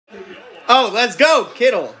Oh, let's go,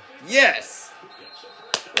 Kittle. Yes.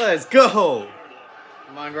 Let's go.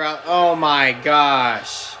 Come on, Grout. Oh, my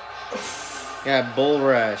gosh. Got bull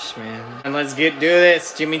rush, man. And let's do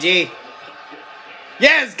this, Jimmy G.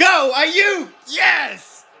 Yes, go, Ayuk.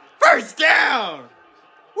 Yes. First down.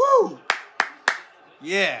 Woo.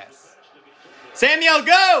 Yes. Samuel,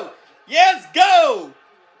 go. Yes, go.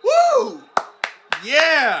 Woo.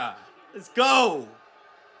 Yeah. Let's go.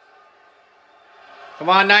 Come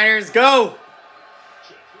on, Niners, go.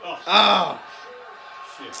 Oh.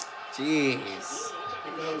 Shit. Jeez.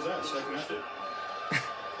 What the hell was that? Second effort?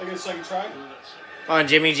 I get a second try? Come on,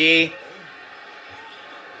 Jimmy G.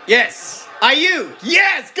 Yes. Ayuk.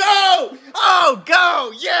 Yes, go. Oh,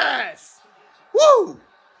 go. Yes. Woo.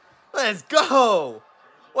 Let's go.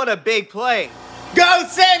 What a big play. Go,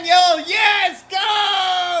 Samuel. Yes,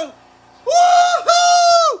 go.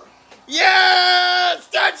 Woo-hoo. Yes.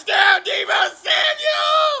 Touchdown, Deebo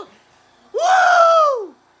Samuel.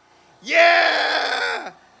 Woo.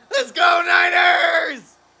 Yeah. Let's go,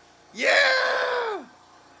 Niners. Yeah.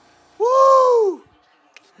 Woo.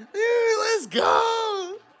 Dude, let's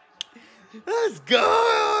go. Let's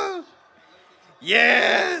go.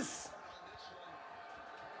 Yes.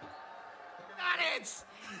 Got it.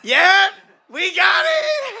 Yeah, we got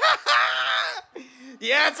it.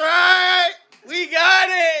 Yeah, that's right. We got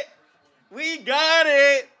it. We got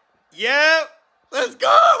it. Yep. Let's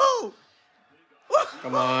go.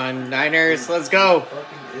 Come on, Niners. Let's go.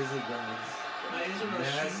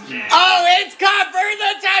 Oh, it's caught for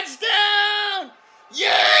the touchdown.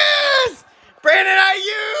 Yes. Brandon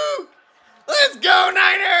Ayuk. Let's go,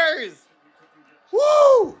 Niners.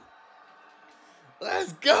 Woo.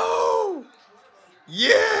 Let's go.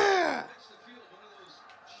 Yeah.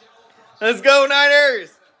 Let's go,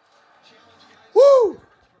 Niners. Woo.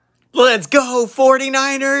 Let's go,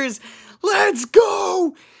 49ers. Let's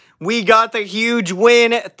go. We got the huge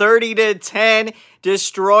win, 30-10,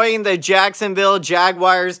 destroying the Jacksonville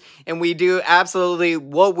Jaguars, and we do absolutely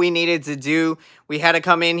what we needed to do. We had to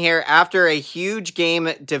come in here after a huge game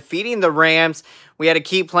defeating the Rams. We had to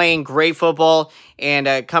keep playing great football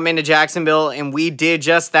and come into Jacksonville, and we did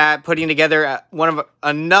just that, putting together one of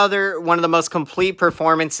the most complete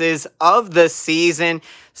performances of the season.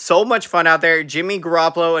 So much fun out there. Jimmy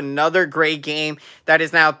Garoppolo, another great game. That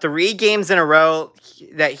is now 3 games in a row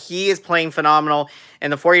that he is playing phenomenal,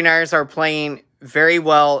 and the 49ers are playing very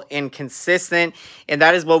well and consistent, and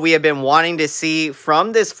that is what we have been wanting to see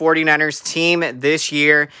from this 49ers team this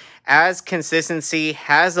year, as consistency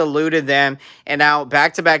has eluded them, and now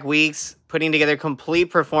back-to-back weeks putting together complete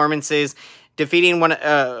performances, defeating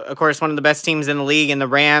of course, one of the best teams in the league in the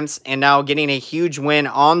Rams, and now getting a huge win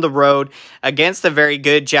on the road against a very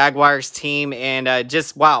good Jaguars team, and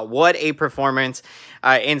just, wow, what a performance.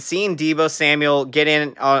 And seeing Deebo Samuel get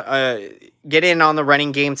in on the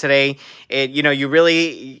running game today, you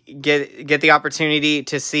really get the opportunity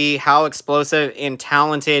to see how explosive and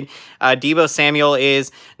talented Deebo Samuel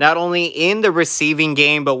is, not only in the receiving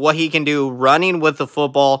game, but what he can do running with the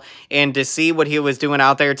football. And to see what he was doing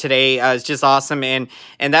out there today is just awesome. And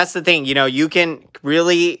that's the thing, you can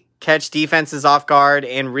really catch defenses off guard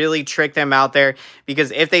and really trick them out there,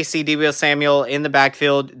 because if they see Deebo Samuel in the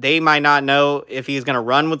backfield, they might not know if he's going to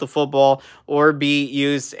run with the football or be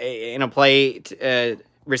used in a play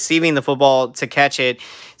receiving the football to catch it.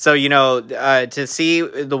 So, to see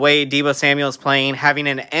the way Deebo Samuel is playing, having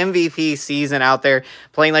an MVP season out there,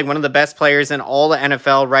 playing like one of the best players in all the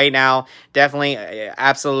NFL right now, definitely,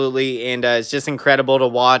 absolutely, and it's just incredible to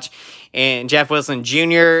watch. And Jeff Wilson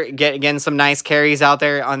Jr. getting some nice carries out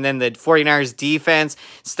there. And then the 49ers defense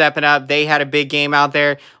stepping up. They had a big game out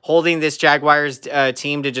there, holding this Jaguars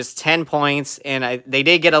team to just 10 points. And they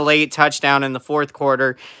did get a late touchdown in the 4th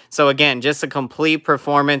quarter. So, again, just a complete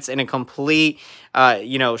performance and a complete,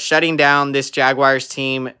 shutting down this Jaguars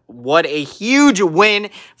team. What a huge win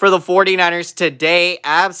for the 49ers today.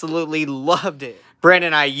 Absolutely loved it.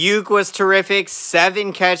 Brandon Ayuk was terrific.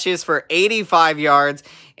 7 catches for 85 yards.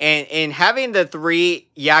 And having the 3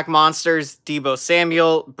 Yak Monsters, Deebo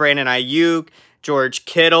Samuel, Brandon Ayuk, George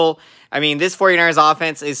Kittle, I mean, this 49ers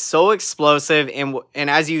offense is so explosive. And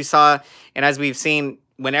as you saw, and as we've seen,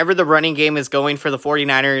 whenever the running game is going for the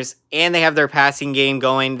 49ers and they have their passing game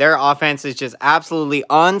going, their offense is just absolutely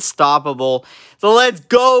unstoppable. So let's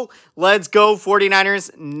go. Let's go,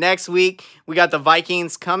 49ers. Next week, we got the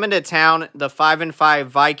Vikings coming to town, the 5-5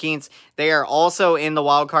 Vikings. They are also in the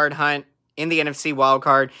wild card hunt, in the NFC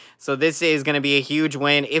wildcard. So this is going to be a huge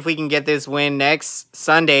win. If we can get this win next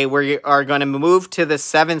Sunday, we are going to move to the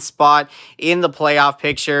 7th spot in the playoff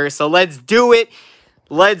picture. So let's do it.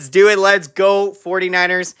 Let's do it. Let's go,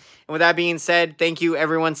 49ers. And with that being said, thank you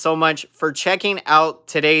everyone so much for checking out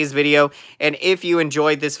today's video. And if you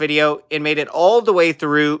enjoyed this video and made it all the way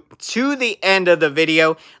through to the end of the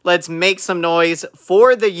video, let's make some noise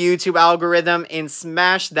for the YouTube algorithm and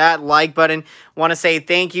smash that like button. Want to say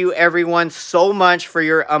thank you everyone so much for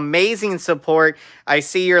your amazing support. I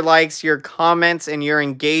see your likes, your comments, and your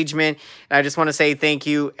engagement. And I just want to say thank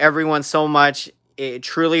you everyone so much. It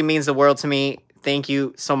truly means the world to me. Thank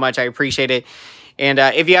you so much. I appreciate it. And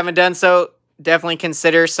if you haven't done so, definitely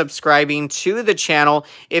consider subscribing to the channel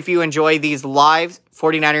if you enjoy these live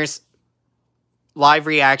 49ers live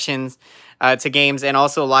reactions to games and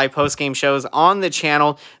also live post-game shows on the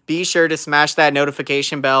channel. Be sure to smash that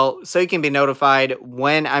notification bell so you can be notified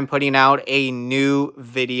when I'm putting out a new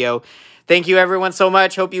video. Thank you everyone so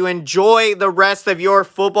much. Hope you enjoy the rest of your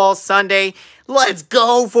football Sunday. Let's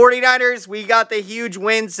go 49ers. We got the huge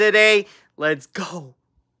wins today. Let's go.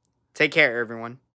 Take care everyone.